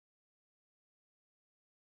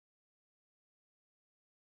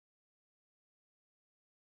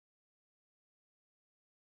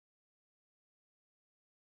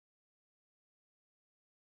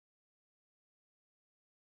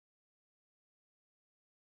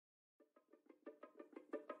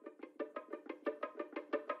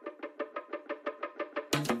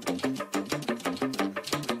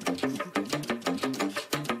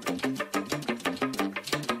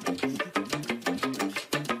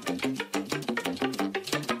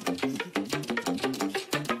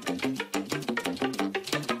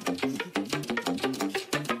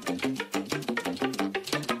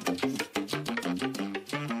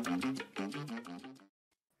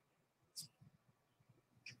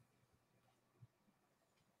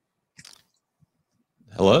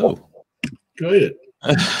Hello. Go ahead.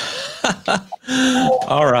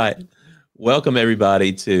 All right. Welcome,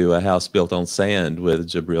 everybody, to A House Built on Sand with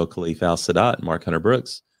Jabril Khalif Al-Sadat and Mark Hunter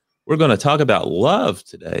Brooks. We're going to talk about love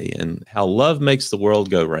today and how love makes the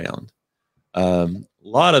world go round. A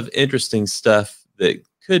lot of interesting stuff that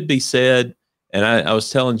could be said. And I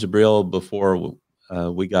was telling Jabril before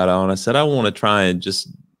we got on, I said, I want to try and just,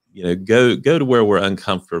 go to where we're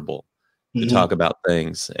uncomfortable to talk about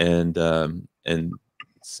things and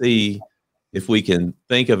see if we can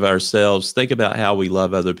think of ourselves, think about how we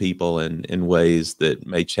love other people in ways that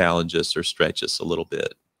may challenge us or stretch us a little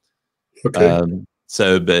bit. Okay.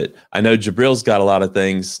 But I know Jabril's got a lot of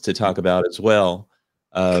things to talk about as well.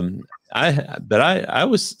 I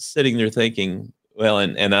was sitting there thinking, well,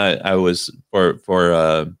 and I was for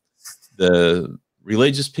the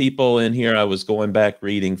religious people in here, I was going back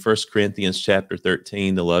reading 1 Corinthians chapter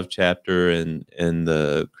 13, the love chapter in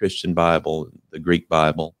the Christian Bible, the Greek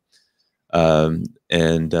Bible. And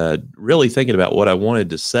really thinking about what I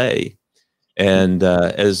wanted to say. And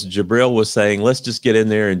as Jabril was saying, let's just get in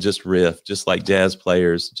there and just riff, just like jazz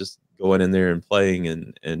players, just going in there and playing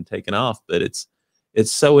and taking off. But it's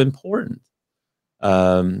so important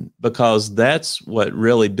because that's what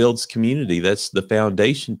really builds community. That's the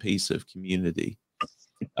foundation piece of community.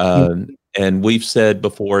 And we've said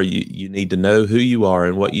before, you need to know who you are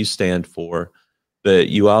and what you stand for. But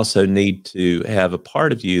you also need to have a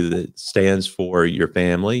part of you that stands for your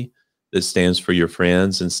family, that stands for your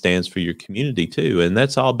friends, and stands for your community too. And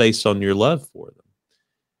that's all based on your love for them.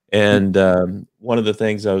 And one of the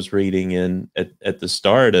things I was reading at the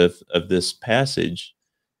start of this passage,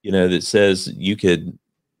 that says you could,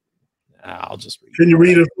 I'll just read it. Can you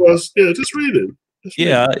read it for us? Yeah, just read it.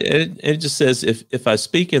 It just says, if I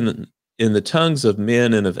speak in the tongues of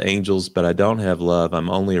men and of angels, but I don't have love,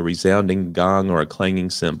 I'm only a resounding gong or a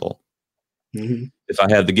clanging cymbal. If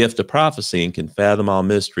I have the gift of prophecy and can fathom all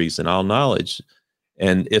mysteries and all knowledge,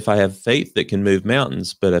 and if I have faith that can move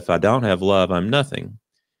mountains, but if I don't have love, I'm nothing.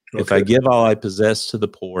 Okay. If I give all I possess to the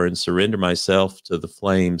poor and surrender myself to the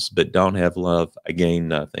flames, but don't have love, I gain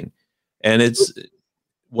nothing. And it's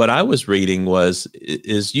what I was reading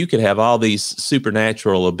is you could have all these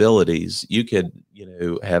supernatural abilities. You could,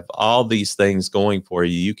 have all these things going for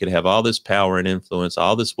you. You could have all this power and influence,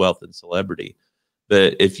 all this wealth and celebrity.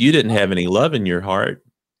 But if you didn't have any love in your heart,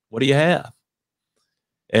 what do you have?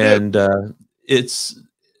 And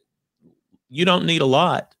you don't need a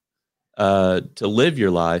lot to live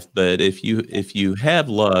your life. But if you have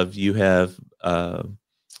love, you have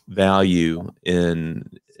value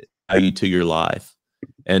to your life.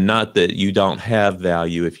 And not that you don't have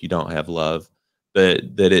value if you don't have love,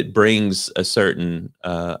 but that it brings a certain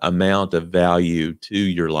amount of value to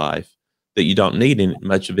your life that you don't need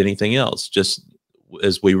much of anything else. Just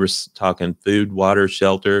as we were talking, food, water,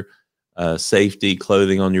 shelter, safety,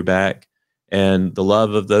 clothing on your back, and the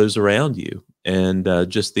love of those around you, and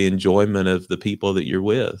just the enjoyment of the people that you're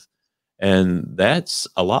with. And that's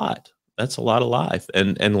a lot. That's a lot of life.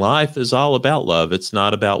 And life is all about love. It's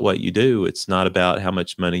not about what you do. It's not about how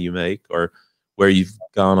much money you make or where you've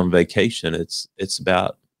gone on vacation. It's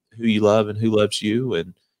about who you love and who loves you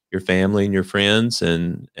and your family and your friends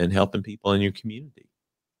and helping people in your community.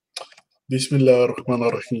 That's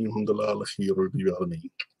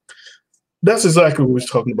exactly what we're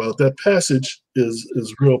talking about. That passage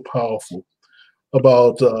is real powerful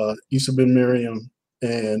about Isa ben Miriam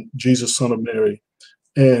and Jesus, son of Mary,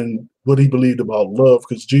 and what he believed about love,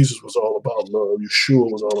 because Jesus was all about love.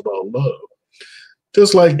 Yeshua was all about love.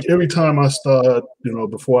 Just like every time I start,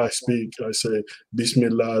 before I speak, I say,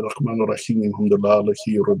 Bismillah ar-Rahman ar-Rahim,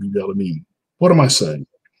 Rabbil. What am I saying?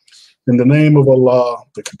 In the name of Allah,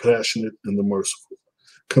 the compassionate and the merciful.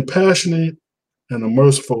 Compassionate and the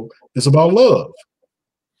merciful is about love.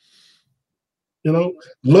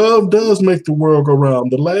 Love does make the world go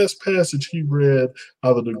round. The last passage he read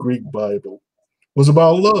out of the Greek Bible was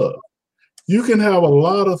about love. You can have a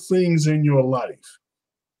lot of things in your life,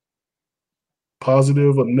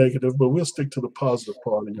 positive or negative, but we'll stick to the positive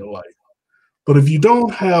part in your life. But if you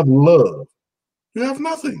don't have love, you have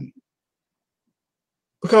nothing.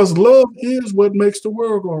 Because love is what makes the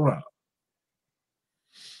world go round.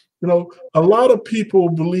 A lot of people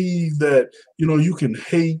believe that, you can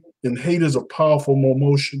hate, and hate is a powerful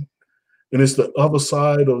emotion. And it's the other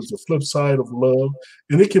side, or it's the flip side of love.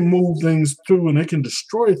 And it can move things through and it can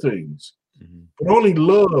destroy things. But only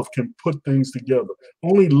love can put things together.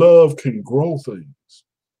 Only love can grow things.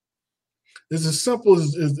 It's as simple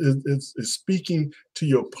as speaking to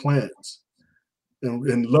your plants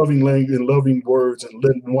and loving language and loving words and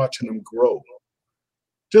watching them grow.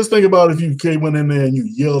 Just think about if you went in there and you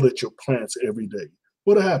yelled at your plants every day.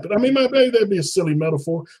 what happened? I mean, maybe that'd be a silly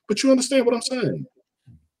metaphor, but you understand what I'm saying.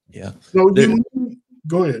 Yeah. No,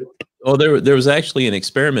 go ahead. Well, there was actually an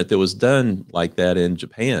experiment that was done like that in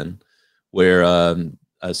Japan, where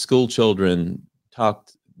school children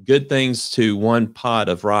talked good things to one pot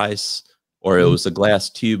of rice, or it was a glass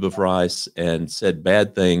tube of rice, and said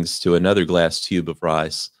bad things to another glass tube of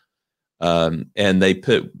rice. And they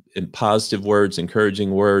put in positive words, encouraging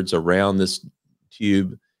words around this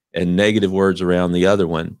tube, and negative words around the other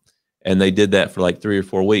one. And they did that for like 3 or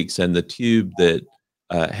 4 weeks. And the tube that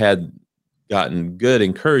had gotten good,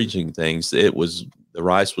 encouraging things, the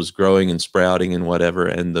rice was growing and sprouting and whatever.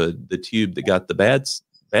 And the tube that got the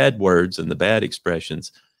bad words and the bad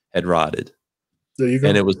expressions had rotted. There you go.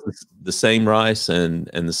 And it was the same rice and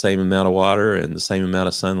the same amount of water and the same amount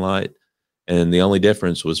of sunlight. And the only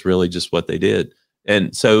difference was really just what they did.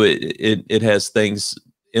 And so it has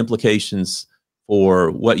implications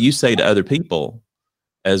for what you say to other people,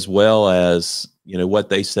 as well as, what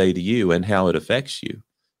they say to you and how it affects you.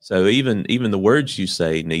 So even the words you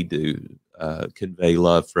say need to convey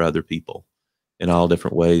love for other people in all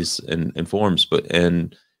different ways and forms.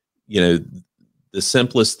 The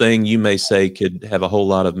simplest thing you may say could have a whole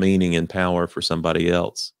lot of meaning and power for somebody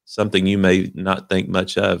else. Something you may not think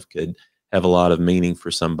much of could have a lot of meaning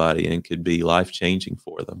for somebody and could be life-changing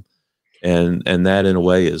for them. And that, in a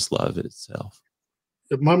way, is love itself.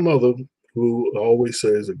 My mother, who I always say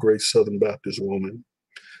is a great Southern Baptist woman,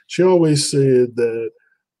 she always said that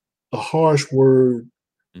a harsh word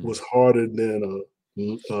was harder than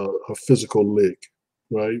a physical lick,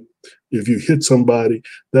 right? If you hit somebody,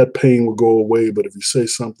 that pain will go away, but if you say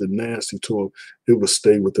something nasty to them, it will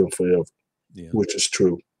stay with them forever, which is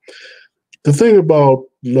true. The thing about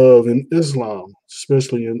love in Islam,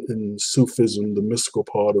 especially in Sufism, the mystical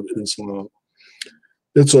part of Islam,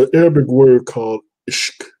 it's an Arabic word called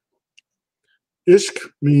ishq. Ishq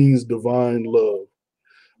means divine love,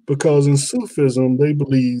 because in Sufism, they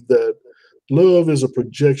believe that love is a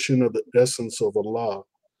projection of the essence of Allah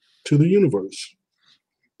to the universe.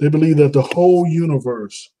 They believe that the whole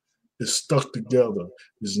universe is stuck together,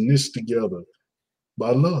 is knit together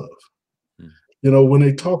by love. When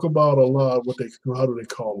they talk about Allah, how do they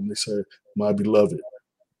call him? They say, my beloved.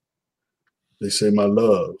 They say, my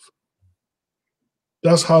love.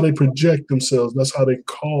 That's how they project themselves. That's how they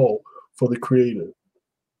call for the Creator.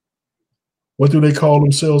 What do they call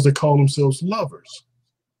themselves? They call themselves lovers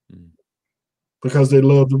because they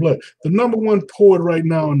love the blood. The number one poet right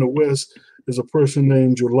now in the West is a person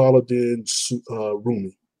named Jalaluddin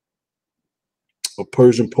Rumi, a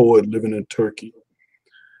Persian poet living in Turkey.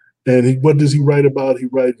 And what does he write about? He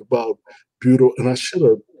writes about beautiful, and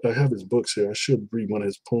I have his books here. I should read one of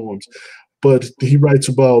his poems, but he writes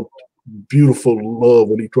about beautiful love.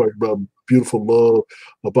 When he talks about beautiful love,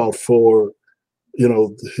 about for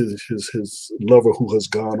his lover who has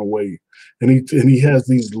gone away, and he has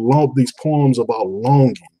these poems about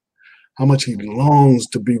longing, how much he longs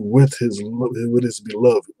to be with his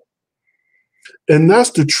beloved, and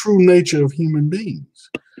that's the true nature of human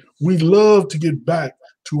beings. We love to get back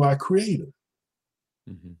to our Creator.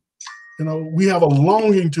 We have a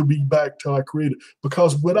longing to be back to our Creator,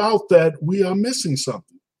 because without that, we are missing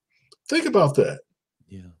something. Think about that.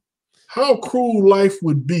 Yeah. How cruel life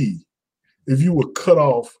would be if you were cut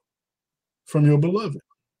off from your beloved.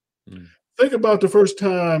 Think about the first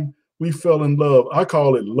time we fell in love. I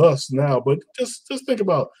call it lust now, but just think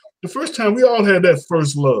about the first time we all had that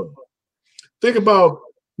first love. Think about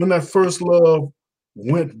when that first love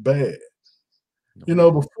went bad.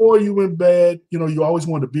 Before you went bad, you always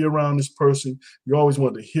wanted to be around this person. You always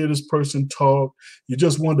wanted to hear this person talk. You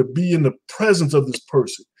just wanted to be in the presence of this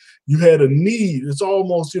person. You had a need. It's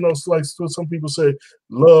almost, it's like some people say,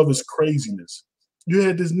 love is craziness. You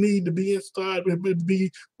had this need to be inside, to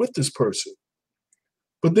be with this person.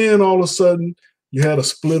 But then all of a sudden, you had a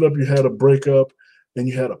split up, you had a breakup, and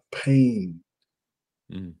you had a pain.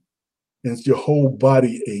 And your whole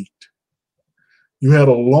body ached. You had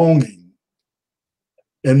a longing.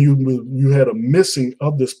 And you had a missing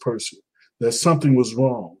of this person, that something was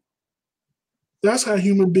wrong. That's how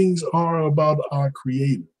human beings are about our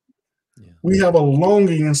Creator. Yeah. We have a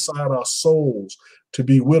longing inside our souls to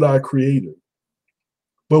be with our Creator,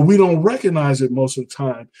 but we don't recognize it most of the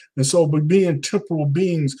time. And so by being temporal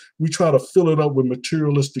beings, we try to fill it up with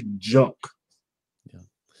materialistic junk. Yeah.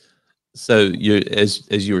 So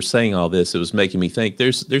as you were saying all this, it was making me think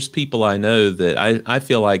there's people I know that I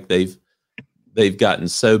feel like they've gotten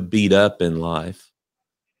so beat up in life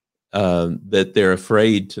that they're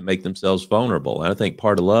afraid to make themselves vulnerable. And I think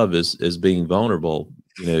part of love is being vulnerable,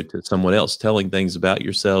 to someone else, telling things about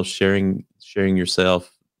yourself, sharing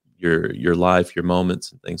yourself, your life, your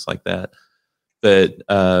moments, and things like that. But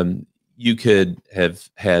you could have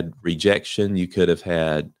had rejection. You could have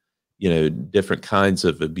had, different kinds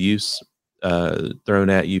of abuse thrown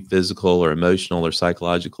at you, physical or emotional or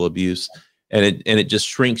psychological abuse, and it just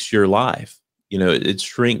shrinks your life. It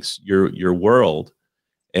shrinks your world,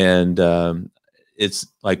 and it's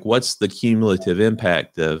like, what's the cumulative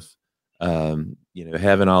impact of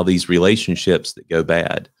having all these relationships that go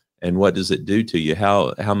bad, and what does it do to you?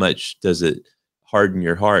 How much does it harden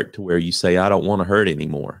your heart to where you say, I don't want to hurt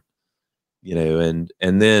anymore? And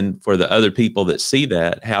then for the other people that see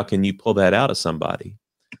that, how can you pull that out of somebody?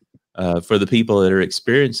 For the people that are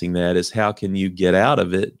experiencing that, is how can you get out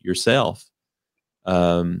of it yourself,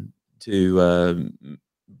 to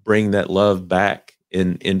bring that love back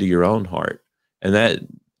into your own heart? And that,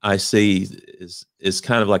 I see, is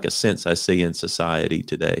kind of like a sense I see in society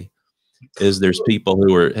today, is there's people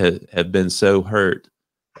who have been so hurt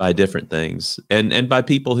by different things, and by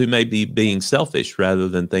people who may be being selfish rather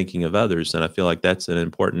than thinking of others. And I feel like that's an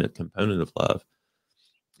important component of love,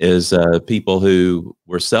 is people who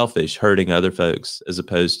were selfish, hurting other folks, as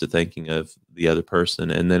opposed to thinking of the other person.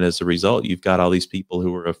 And then as a result, you've got all these people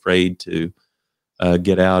who are afraid to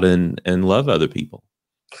get out and love other people.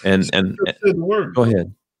 And you just said the word. Go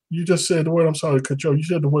ahead. You just said the word. I'm sorry to cut you off. You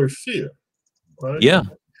said the word fear, right? Yeah.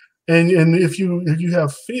 And if you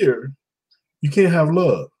have fear, you can't have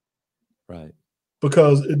love, right?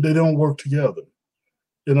 Because they don't work together.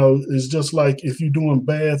 It's just like if you're doing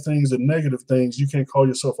bad things and negative things, you can't call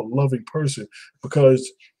yourself a loving person,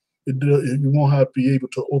 because you won't have to be able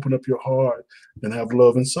to open up your heart and have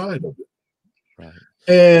love inside of it. Right.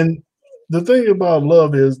 And the thing about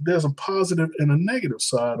love is there's a positive and a negative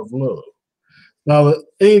side of love. Now, the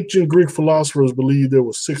ancient Greek philosophers believed there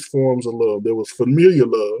were 6 forms of love. There was familiar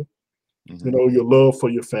love, your love for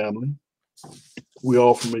your family. We're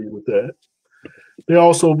all familiar with that. They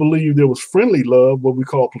also believed there was friendly love, what we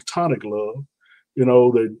call platonic love.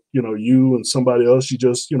 That, you and somebody else, you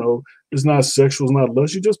just, it's not sexual, it's not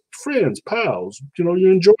lust, you're just friends, pals,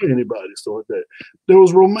 you enjoy anybody, stuff like that. There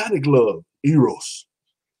was romantic love, eros.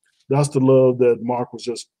 That's the love that Mark was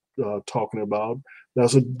just talking about.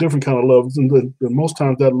 That's a different kind of love. And most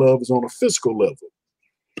times that love is on a physical level.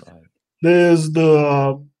 Right. There's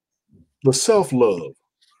the self-love,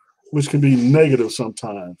 which can be negative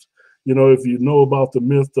sometimes. If you know about the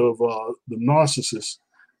myth of the narcissist,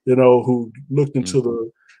 who looked into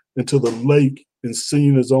the lake and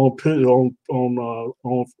seen his own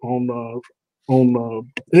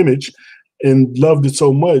image and loved it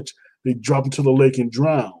so much, they dropped into the lake and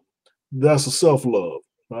drowned. That's a self-love,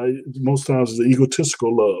 right? Most times it's an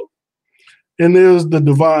egotistical love. And there's the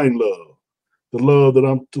divine love, the love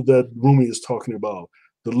that Rumi is talking about,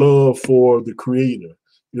 the love for the Creator.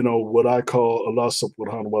 What I call Allah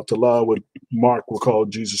subhanahu wa ta'ala, what Mark will call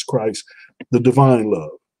Jesus Christ, the divine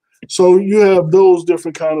love. So you have those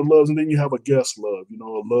different kind of loves, and then you have a guest love, a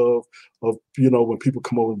love of, when people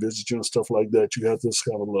come over and visit you and stuff like that, you have this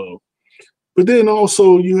kind of love. But then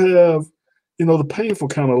also you have, the painful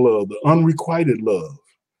kind of love, the unrequited love,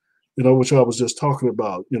 which I was just talking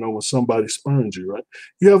about, when somebody spurns you, right?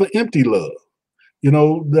 You have an empty love,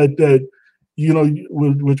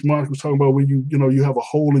 which Mark was talking about, where you have a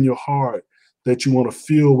hole in your heart that you want to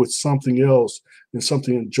fill with something else and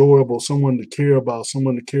something enjoyable, someone to care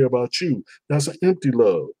about you. That's an empty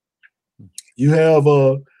love. You have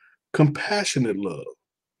a compassionate love,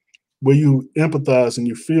 where you empathize and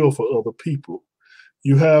you feel for other people.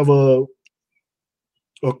 You have a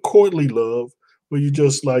courtly love, where you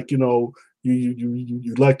just like, you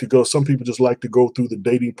like to go. Some people just like to go through the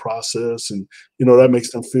dating process, and that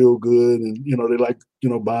makes them feel good, and they like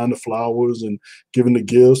buying the flowers and giving the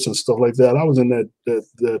gifts and stuff like that. I was in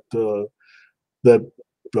that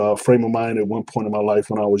frame of mind at one point in my life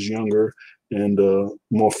when I was younger and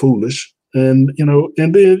more foolish, and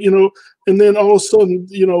then all of a sudden,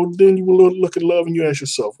 then you will look at love and you ask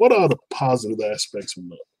yourself, what are the positive aspects of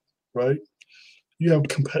love, right? You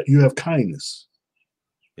have kindness.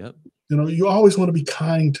 Yep. You always want to be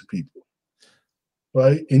kind to people,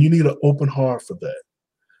 right? And you need an open heart for that.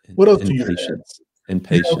 What else do you have? And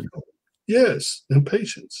patience. Yes, and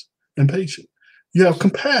patience. And patient. You have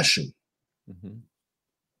compassion. Mm-hmm.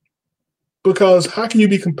 Because how can you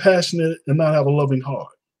be compassionate and not have a loving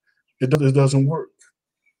heart? It doesn't work.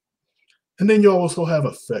 And then you also have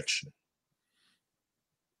affection.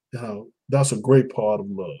 That's a great part of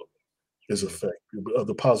love, is affection.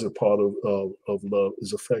 The positive part of love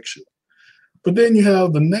is affection. But then you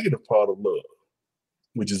have the negative part of love,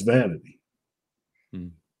 which is vanity.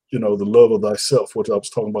 Mm. The love of thyself, which I was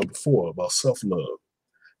talking about before, about self-love.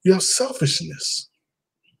 You have selfishness.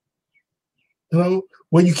 You know,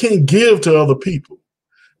 when you can't give to other people.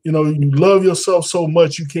 You know, you love yourself so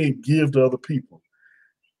much you can't give to other people.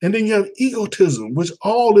 And then you have egotism, which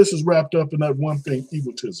all this is wrapped up in that one thing,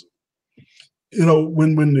 egotism. You know,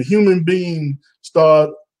 when the human being start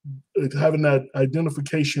having that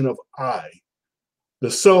identification of I, the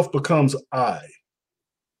self becomes I.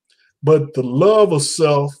 But the love of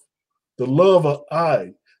self, the love of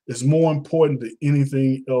I, is more important than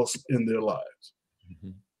anything else in their lives.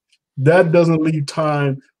 Mm-hmm. That doesn't leave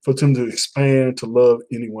time for them to expand to love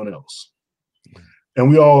anyone else. And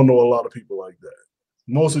we all know a lot of people like that.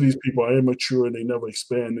 Most of these people are immature and they never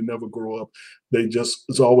expand, they never grow up.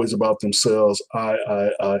 It's always about themselves.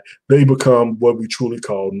 I. They become what we truly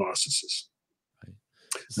call narcissists.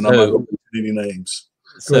 And I'm not going to mention any names.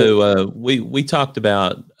 So we talked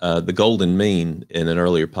about the golden mean in an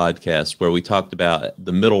earlier podcast where we talked about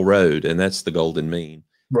the middle road, and that's the golden mean.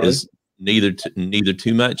 Right. Is neither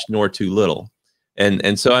too much nor too little.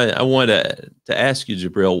 And so I want to ask you,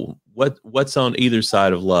 Jabril, what's on either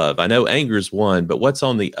side of love? I know anger is one, but what's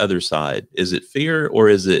on the other side? Is it fear or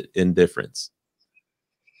is it indifference?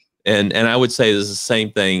 And I would say this is the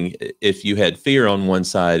same thing. If you had fear on one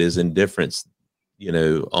side, is indifference, you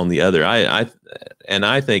know, on the other. I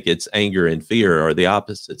think it's anger and fear are the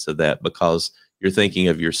opposites of that, because you're thinking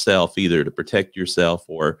of yourself either to protect yourself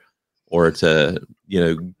or to, you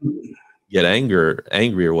know, get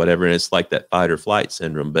angry or whatever. And it's like that fight or flight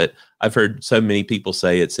syndrome. But I've heard so many people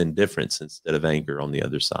say it's indifference instead of anger on the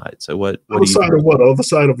other side. So what other side of what? Other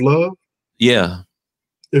side of love? Yeah.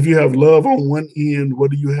 If you have love on one end, what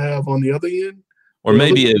do you have on the other end? Or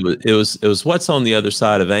maybe it was what's on the other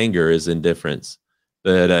side of anger is indifference.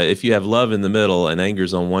 But if you have love in the middle and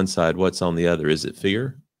anger's on one side, what's on the other? Is it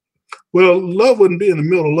fear? Well, love wouldn't be in the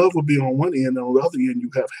middle. Love would be on one end, and on the other end, you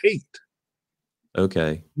have hate.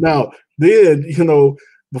 Okay. Now, then, you know,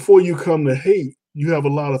 before you come to hate, you have a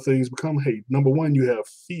lot of things become hate. Number one, you have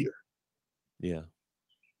fear. Yeah.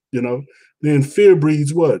 You know, then fear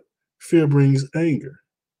breeds what? Fear brings anger.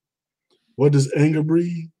 What does anger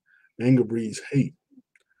breed? Anger breeds hate.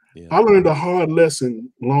 Yeah. I learned a hard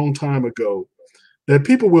lesson a long time ago that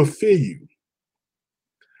people will fear you.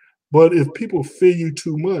 But if people fear you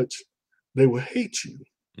too much, they will hate you.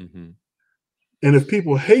 Mm-hmm. And if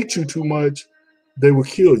people hate you too much, they will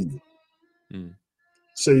kill you. Mm.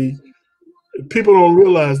 See, people don't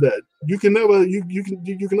realize that you can never, you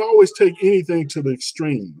can always take anything to the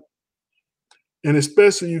extreme. And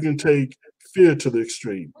especially you can take fear to the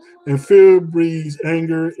extreme. And fear breeds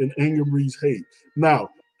anger, and anger breeds hate. Now,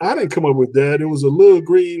 I didn't come up with that. It was a little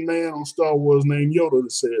green man on Star Wars named Yoda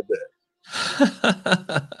that said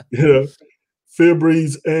that. You know, fear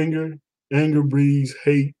breeds anger, anger breeds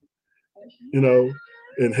hate, you know,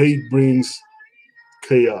 and hate brings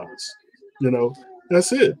chaos. You know,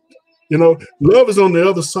 that's it. You know, love is on the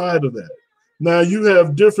other side of that. Now, you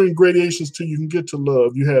have different gradations till you can get to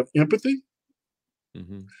love. You have empathy.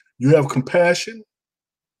 Mm-hmm. You have compassion,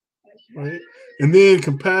 right? And then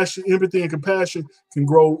compassion, empathy and compassion can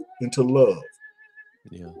grow into love.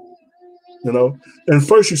 Yeah. You know, and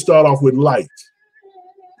first you start off with like.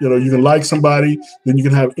 You know, you can like somebody, then you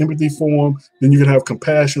can have empathy for them, then you can have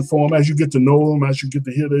compassion for them as you get to know them, as you get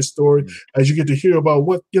to hear their story, as you get to hear about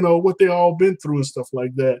what, you know, what they all been through and stuff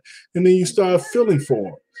like that. And then you start feeling for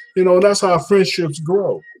them. You know, and that's how friendships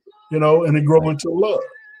grow, you know, and they grow into love.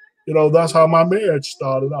 You know, that's how my marriage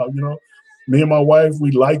started out. You know, me and my wife, we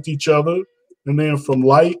liked each other. And then from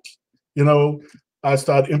like, you know, I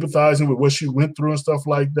started empathizing with what she went through and stuff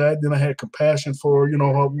like that. Then I had compassion for, you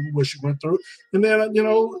know, what she went through. And then, you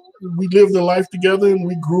know, we lived a life together and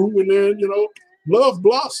we grew, and then, you know, love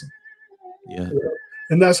blossomed. Yeah.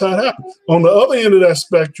 And that's how it happened. On the other end of that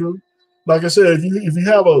spectrum, like I said,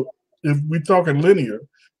 if we're talking linear,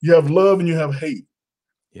 you have love and you have hate.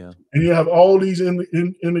 Yeah. And you have all these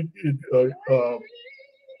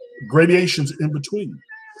gradations in between.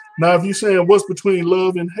 Now, if you're saying what's between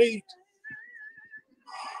love and hate,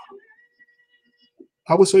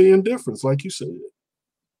 I would say indifference, like you said.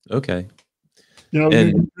 Okay. You know,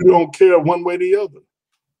 you don't care one way or the other.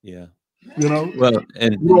 Yeah. You know? Well,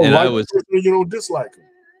 and I was, you don't dislike them.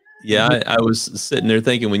 Yeah, I was sitting there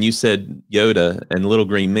thinking when you said Yoda and Little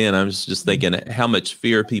Green Men, I was just thinking how much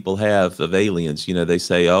fear people have of aliens. You know, they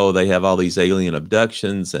say, oh, they have all these alien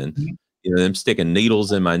abductions and, you know, them sticking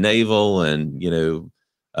needles in my navel and, you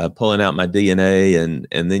know, pulling out my DNA.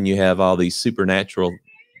 And then you have all these supernatural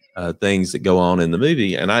things that go on in the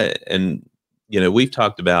movie. And you know, we've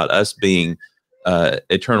talked about us being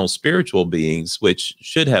eternal spiritual beings, which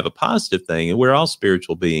should have a positive thing. And we're all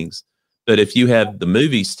spiritual beings. But if you have the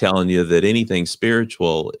movies telling you that anything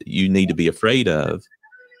spiritual you need to be afraid of,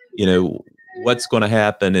 you know, what's going to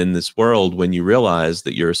happen in this world when you realize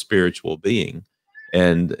that you're a spiritual being.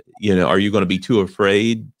 And, you know, are you going to be too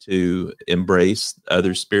afraid to embrace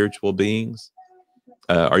other spiritual beings?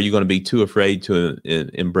 Are you going to be too afraid to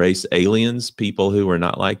embrace aliens, people who are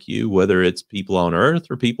not like you, whether it's people on Earth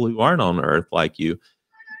or people who aren't on Earth like you?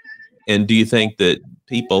 And do you think that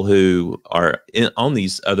people who are on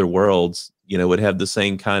these other worlds, you know, would have the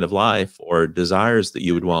same kind of life or desires that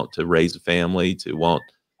you would want to raise a family, to want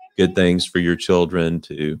good things for your children,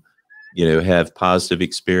 to, you know, have positive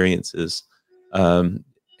experiences?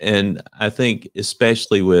 And I think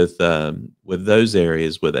especially with those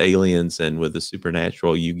areas, with aliens and with the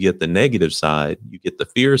supernatural, you get the negative side, you get the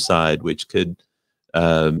fear side, which could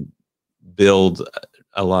build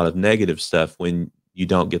a lot of negative stuff when you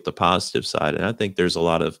don't get the positive side. And I think there's a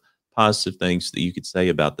lot of positive things that you could say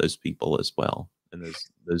about those people as well, and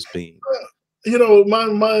those beings. You know, my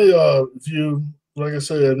view, like I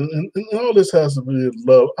said, and all this has to be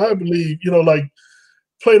love. I believe, you know, like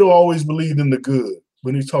Plato always believed in the good.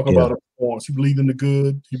 When he talk about forms, he believed in the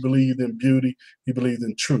good, he believed in beauty, he believed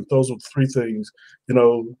in truth. Those were the three things, you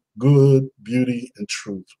know, good, beauty, and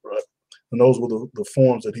truth, right? And those were the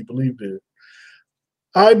forms that he believed in.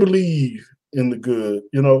 I believe in the good,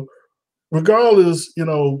 you know, regardless, you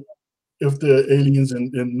know, if they're aliens,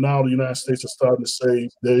 and now the United States are starting to say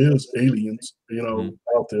there is aliens, you know,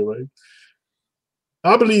 out there, right?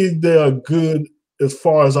 I believe they are good as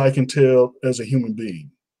far as I can tell as a human being.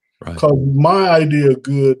 Because my idea of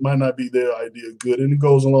good might not be their idea of good. And it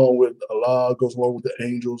goes along with Allah, goes along with the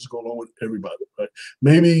angels, goes along with everybody, right?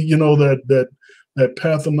 Maybe, you know, that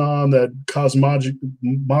Parthenon, that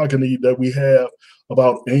cosmogony that we have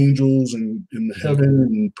about angels and in heaven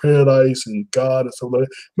and paradise and God and stuff like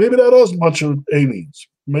that, maybe that is a bunch of aliens.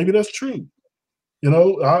 Maybe that's true. You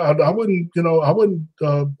know, I wouldn't, you know,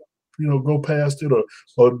 you know, go past it or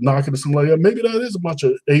knock it or something like that. Maybe that is a bunch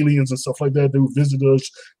of aliens and stuff like that who visited us,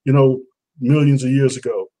 you know, millions of years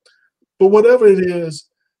ago. But whatever it is,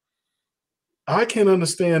 I can't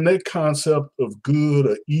understand that concept of good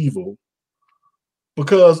or evil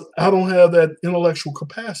because I don't have that intellectual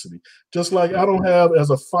capacity. Just like I don't have, as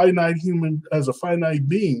a finite human, as a finite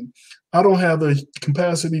being, I don't have the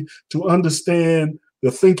capacity to understand the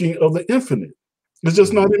thinking of the infinite. It's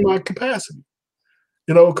just not in my capacity.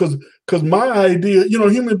 You know, because my idea, you know,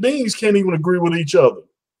 human beings can't even agree with each other.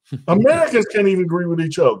 Americans can't even agree with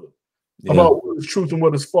each other about what is truth and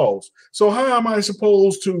what is false. So how am I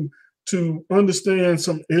supposed to understand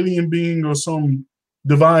some alien being or some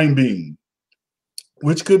divine being,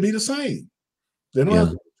 which could be the same? They don't have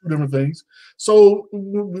to do two different things. So,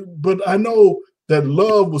 but I know that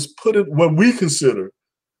love was put in what we consider,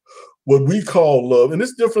 what we call love, and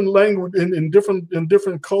it's different language in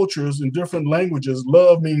different cultures, in different languages.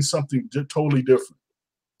 Love means something totally different.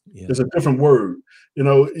 It's a different word. You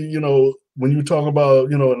know, when you talk about,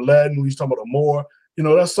 you know, in Latin, when you talk about amor, you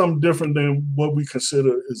know, that's something different than what we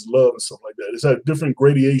consider is love and stuff like that. It's at different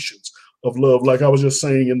gradations of love. Like I was just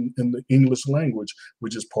saying in the English language,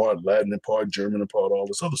 which is part Latin and part German and part all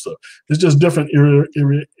this other stuff. It's just different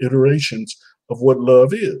iterations of what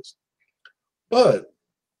love is. But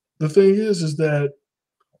the thing is that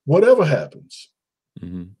whatever happens,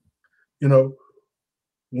 you know,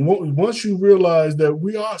 once you realize that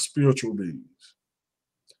we are spiritual beings,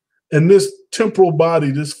 and this temporal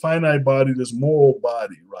body, this finite body, this moral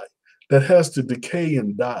body, right, that has to decay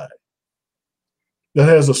and die, that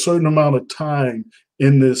has a certain amount of time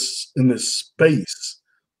in this space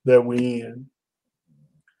that we're in,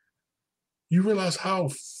 you realize how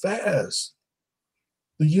fast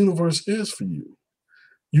the universe is for you.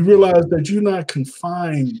 You realize that you're not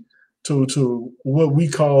confined to what we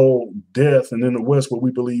call death, and in the West, what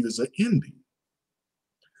we believe is an ending.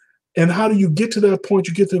 And how do you get to that point?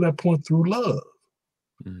 You get to that point through love.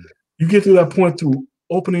 You get to that point through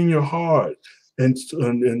opening your heart and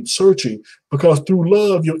searching, because through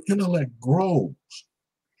love, your intellect grows.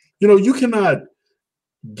 You know, you cannot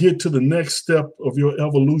get to the next step of your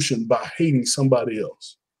evolution by hating somebody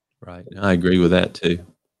else. Right. I agree with that too.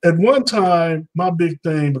 At one time, my big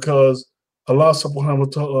thing, because Allah subhanahu wa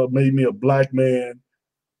ta'ala made me a black man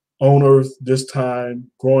on earth this time,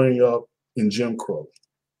 growing up in Jim Crow.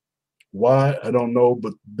 Why? I don't know,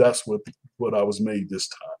 but that's what I was made this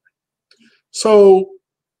time. So,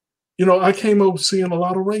 you know, I came up seeing a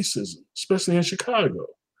lot of racism, especially in Chicago,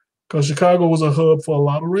 because Chicago was a hub for a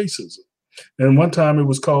lot of racism. And one time it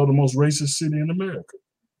was called the most racist city in America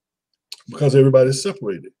because everybody's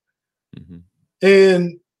separated.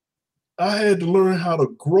 And I had to learn how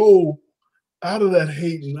to grow out of that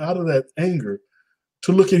hate and out of that anger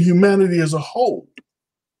to look at humanity as a whole.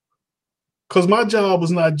 Because my job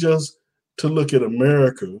was not just to look at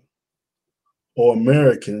America or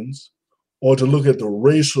Americans, or to look at the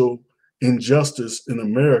racial injustice in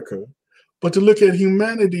America, but to look at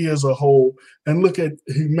humanity as a whole and look at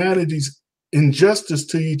humanity's injustice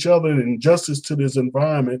to each other and injustice to this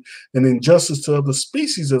environment and injustice to other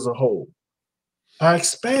species as a whole. I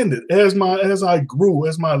expanded as I grew,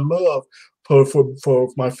 as my love for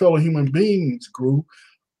my fellow human beings grew,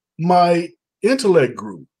 my intellect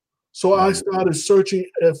grew. So I started searching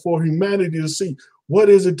for humanity to see what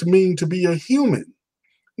is it to mean to be a human,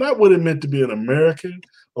 not what it meant to be an American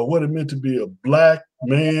or what it meant to be a black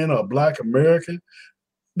man or a black American.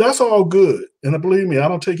 That's all good. And believe me, I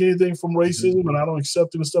don't take anything from racism and I don't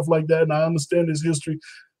accept it and stuff like that. And I understand this history,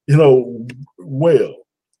 well.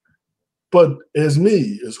 But as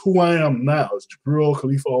me, as who I am now, as Jibril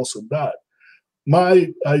Khalifa al-Sadat, my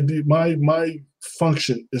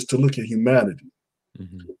function is to look at humanity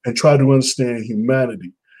and try to understand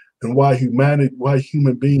humanity and why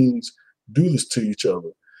human beings do this to each other.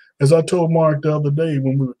 As I told Mark the other day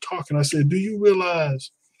when we were talking, I said, do you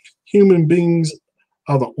realize human beings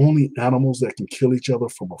are the only animals that can kill each other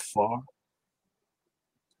from afar?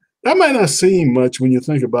 That might not seem much when you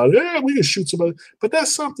think about it. Yeah, we can shoot somebody, but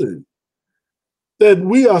that's something that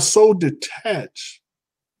we are so detached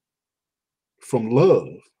from love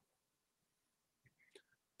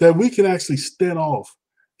that we can actually stand off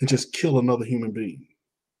and just kill another human being.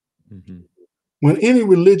 When any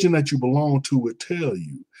religion that you belong to would tell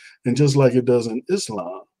you, and just like it does in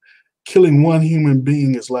Islam, killing one human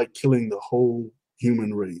being is like killing the whole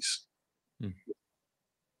human race.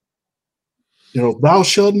 Thou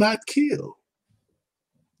shalt not kill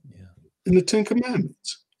in the Ten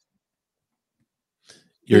Commandments.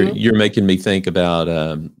 You're making me think about,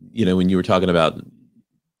 when you were talking about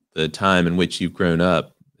the time in which you've grown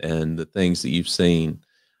up and the things that you've seen.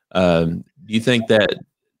 Do you think that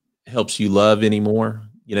helps you love anymore?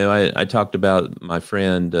 I talked about my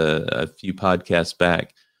friend a few podcasts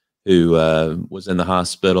back who was in the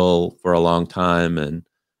hospital for a long time and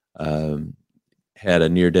had a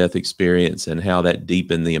near-death experience, and how that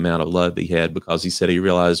deepened the amount of love he had, because he said he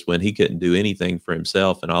realized when he couldn't do anything for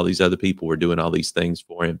himself and all these other people were doing all these things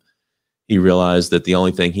for him, he realized that the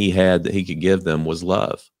only thing he had that he could give them was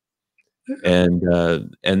love. And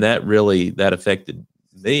that affected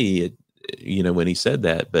me, when he said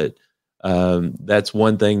that. But that's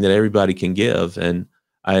one thing that everybody can give. And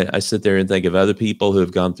I sit there and think of other people who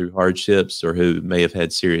have gone through hardships or who may have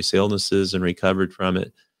had serious illnesses and recovered from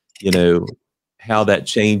it, how that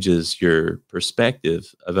changes your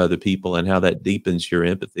perspective of other people and how that deepens your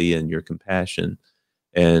empathy and your compassion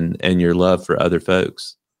and your love for other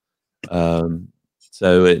folks.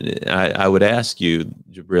 So I would ask you,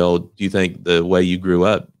 Jibril, do you think the way you grew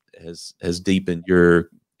up has deepened your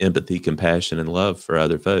empathy, compassion, and love for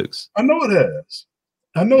other folks? I know it has.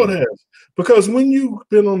 It has. Because when you've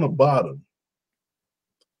been on the bottom,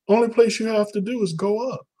 only place you have to do is go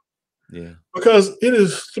up. Yeah. Because it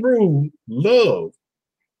is through love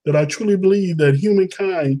that I truly believe that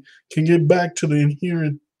humankind can get back to the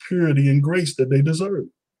inherent purity and grace that they deserve.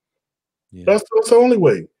 Yeah. That's the only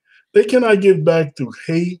way. They cannot get back through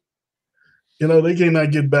hate. They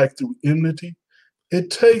cannot get back through enmity. It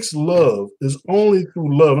takes love. It's only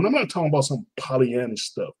through love. And I'm not talking about some Pollyannish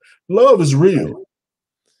stuff. Love is real.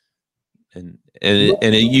 And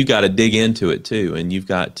you got to dig into it too, and you've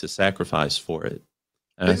got to sacrifice for it.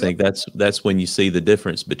 And I think that's when you see the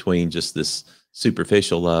difference between just this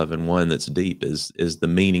superficial love and one that's deep is the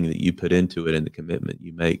meaning that you put into it and the commitment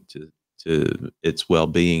you make to its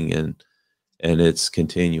well-being and its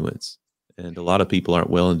continuance. And a lot of people aren't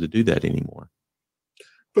willing to do that anymore.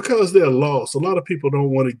 Because they're lost. A lot of people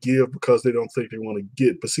don't want to give because they don't think they want to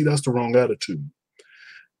get. But see, that's the wrong attitude.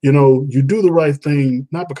 You do the right thing,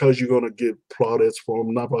 not because you're going to get plaudits for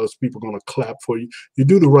them, not because people are going to clap for you. You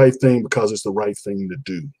do the right thing because it's the right thing to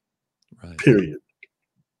do, period.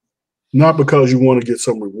 Not because you want to get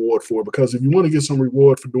some reward for it, because if you want to get some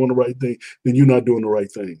reward for doing the right thing, then you're not doing the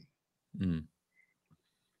right thing.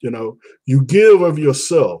 You give of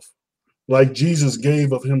yourself like Jesus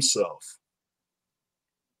gave of himself.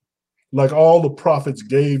 Like all the prophets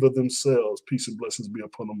gave of themselves, peace and blessings be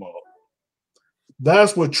upon them all.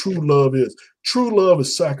 That's what true love is. True love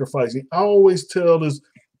is sacrificing. I always tell this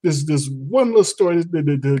one little story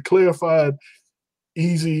that clarified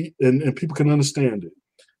easy and people can understand it.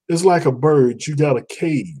 It's like a bird. You got a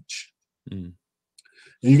cage.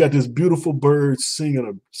 And you got this beautiful bird singing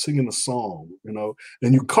a song,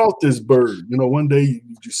 and you caught this bird. One day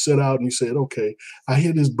you set out and you said, okay, I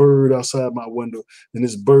hear this bird outside my window, and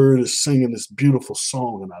this bird is singing this beautiful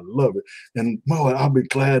song, and I love it. And boy, I'll be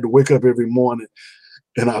glad to wake up every morning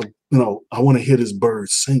and I want to hear this bird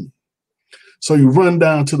singing. So you run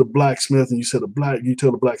down to the blacksmith and you tell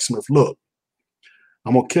the blacksmith, look,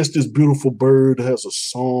 I'm gonna catch this beautiful bird that has a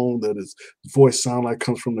song that his voice sound like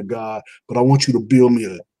comes from the God, but I want you to build me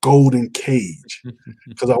a golden cage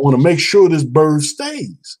because I want to make sure this bird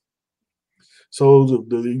stays. So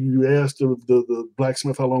you asked the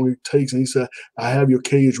blacksmith how long it takes, and he said, I have your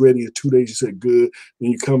cage ready in 2 days. You said, good.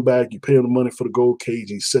 Then you come back, you pay him the money for the gold cage,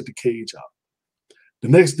 and you set the cage out. The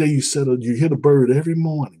next day you hear the bird every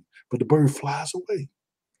morning, but the bird flies away.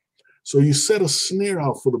 So you set a snare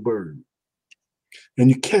out for the bird, and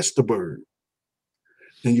you catch the bird,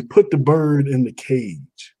 and you put the bird in the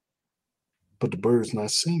cage, but the bird's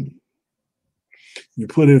not singing. You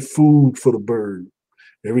put in food for the bird.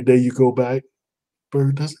 Every day you go back,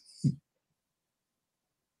 bird doesn't eat.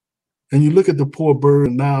 And you look at the poor bird,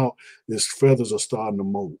 and now his feathers are starting to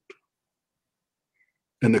molt.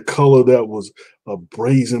 And the color that was a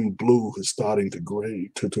brazen blue is starting to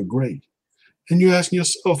gray. And you're asking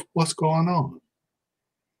yourself, what's going on?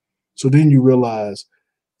 So then you realize,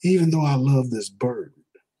 even though I love this bird,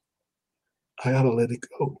 I gotta let it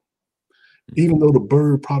go. Even though the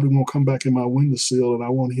bird probably won't come back in my windowsill and I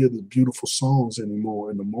won't hear the beautiful songs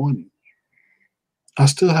anymore in the morning, I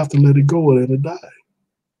still have to let it go or let it die.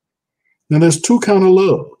 Now there's two kinds of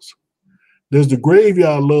loves. There's the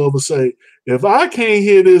graveyard love of say, if I can't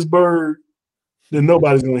hear this bird, then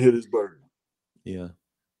nobody's gonna hear this bird. Yeah.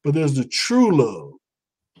 But there's the true love,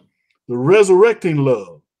 the resurrecting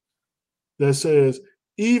love that says,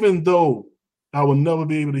 even though I will never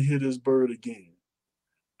be able to hear this bird again,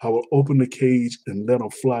 I will open the cage and let them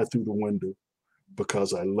fly through the window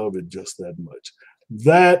because I love it just that much.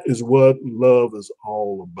 That is what love is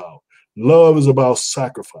all about. Love is about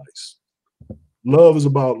sacrifice. Love is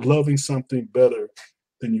about loving something better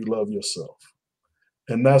than you love yourself.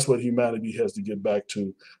 And that's what humanity has to get back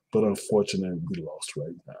to, but unfortunately, we lost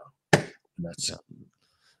right now. And that's it.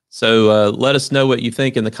 So let us know what you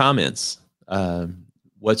think in the comments.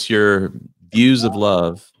 What's your views of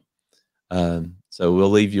love? So we'll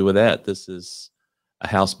leave you with that. This is A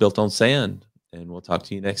House Built on Sand, and we'll talk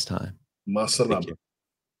to you next time. Masalam.